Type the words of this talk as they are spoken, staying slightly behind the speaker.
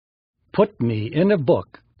Put Me in a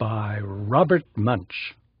Book by Robert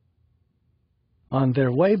Munsch. On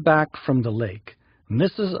their way back from the lake,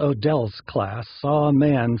 Mrs. Odell's class saw a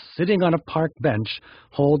man sitting on a park bench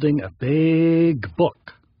holding a big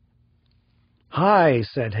book. "Hi,"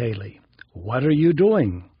 said Haley. "What are you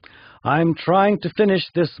doing?" "I'm trying to finish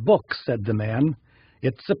this book," said the man.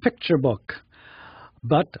 "It's a picture book,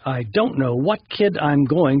 but I don't know what kid I'm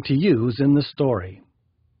going to use in the story."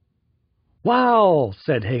 "Wow,"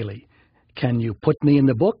 said Haley. "Can you put me in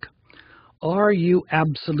the book?" "Are you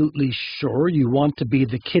absolutely sure you want to be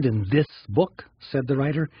the kid in this book?" said the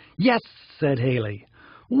writer. "Yes," said Haley.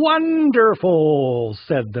 "Wonderful,"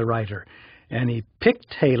 said the writer, and he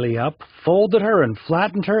picked Haley up, folded her and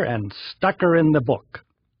flattened her, and stuck her in the book.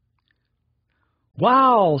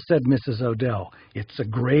 "Wow," said Mrs. Odell. "It's a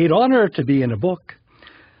great honor to be in a book."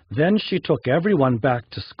 Then she took everyone back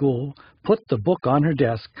to school, put the book on her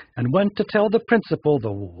desk, and went to tell the principal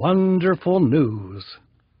the wonderful news.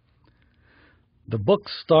 The book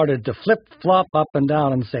started to flip-flop up and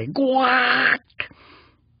down and say, "Quack!"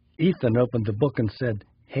 Ethan opened the book and said,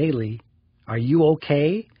 "Haley, are you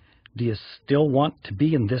okay? Do you still want to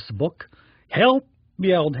be in this book?" "Help!"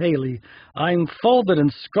 yelled Haley. "I'm folded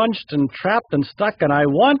and scrunched and trapped and stuck, and I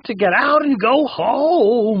want to get out and go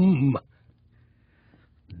home."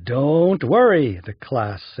 "Don't worry," the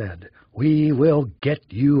class said. "We will get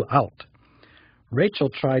you out." Rachel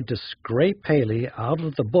tried to scrape Haley out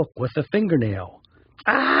of the book with a fingernail.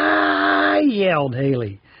 "Ah!" yelled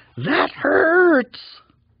Haley. "That hurts."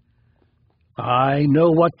 "I know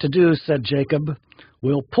what to do," said Jacob.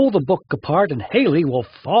 "We'll pull the book apart and Haley will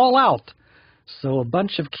fall out." So a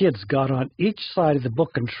bunch of kids got on each side of the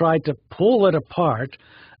book and tried to pull it apart.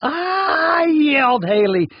 "Ah!" yelled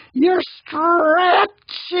Haley. "You're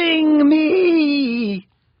stretching me."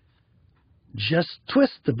 "Just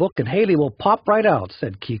twist the book and Haley will pop right out,"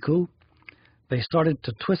 said Kiku. They started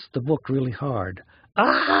to twist the book really hard.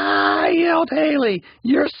 "Ah!" yelled Haley.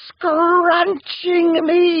 "You're scrunching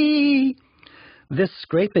me." "This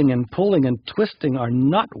scraping and pulling and twisting are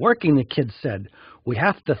not working," the kids said. "We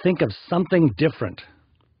have to think of something different."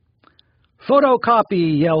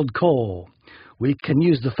 "Photocopy!" yelled Cole. "We can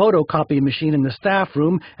use the photocopy machine in the staff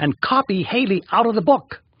room and copy Haley out of the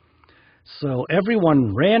book." So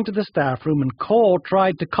everyone ran to the staff room, and Cole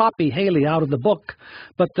tried to copy Haley out of the book,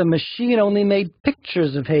 but the machine only made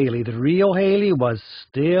pictures of Haley. The real Haley was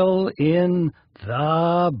still in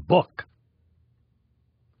the book.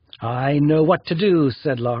 "I know what to do,"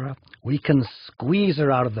 said Laura. "We can squeeze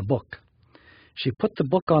her out of the book." She put the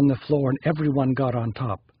book on the floor, and everyone got on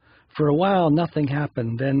top. For a while, nothing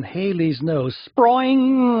happened. Then Haley's nose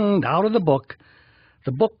sproinged out of the book.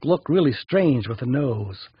 The book looked really strange with a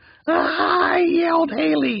nose. "Ah!" yelled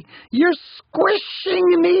Haley. "You're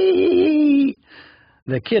squishing me!"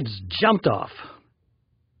 The kids jumped off.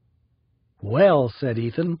 "Well," said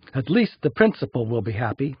Ethan, "at least the principal will be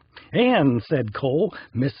happy." "And," said Cole,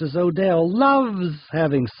 "Mrs. Odell loves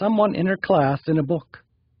having someone in her class in a book."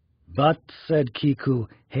 "But," said Kiku,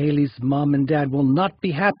 "Haley's mom and dad will not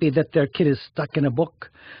be happy that their kid is stuck in a book.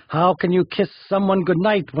 How can you kiss someone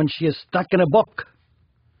goodnight when she is stuck in a book?"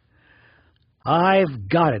 "I've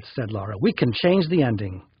got it," said Laura. "We can change the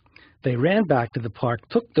ending." They ran back to the park,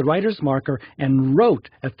 took the writer's marker, and wrote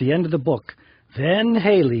at the end of the book. Then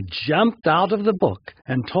Haley jumped out of the book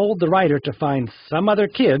and told the writer to find some other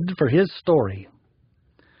kid for his story.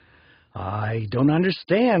 "I don't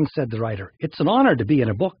understand," said the writer. "It's an honor to be in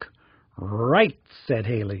a book." "Right," said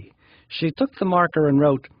Haley. She took the marker and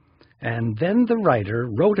wrote, and then the writer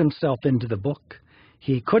wrote himself into the book.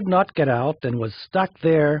 He could not get out and was stuck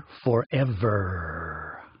there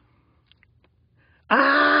forever.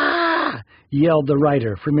 "Ah!" yelled the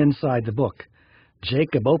writer from inside the book.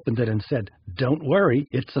 Jacob opened it and said, "Don't worry,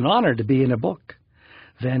 it's an honor to be in a book."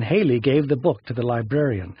 Then Haley gave the book to the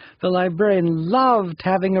librarian. The librarian loved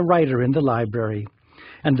having a writer in the library.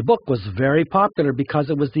 And the book was very popular because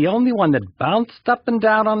it was the only one that bounced up and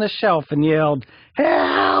down on the shelf and yelled,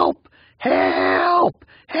 "Help! Help!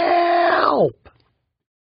 Help!"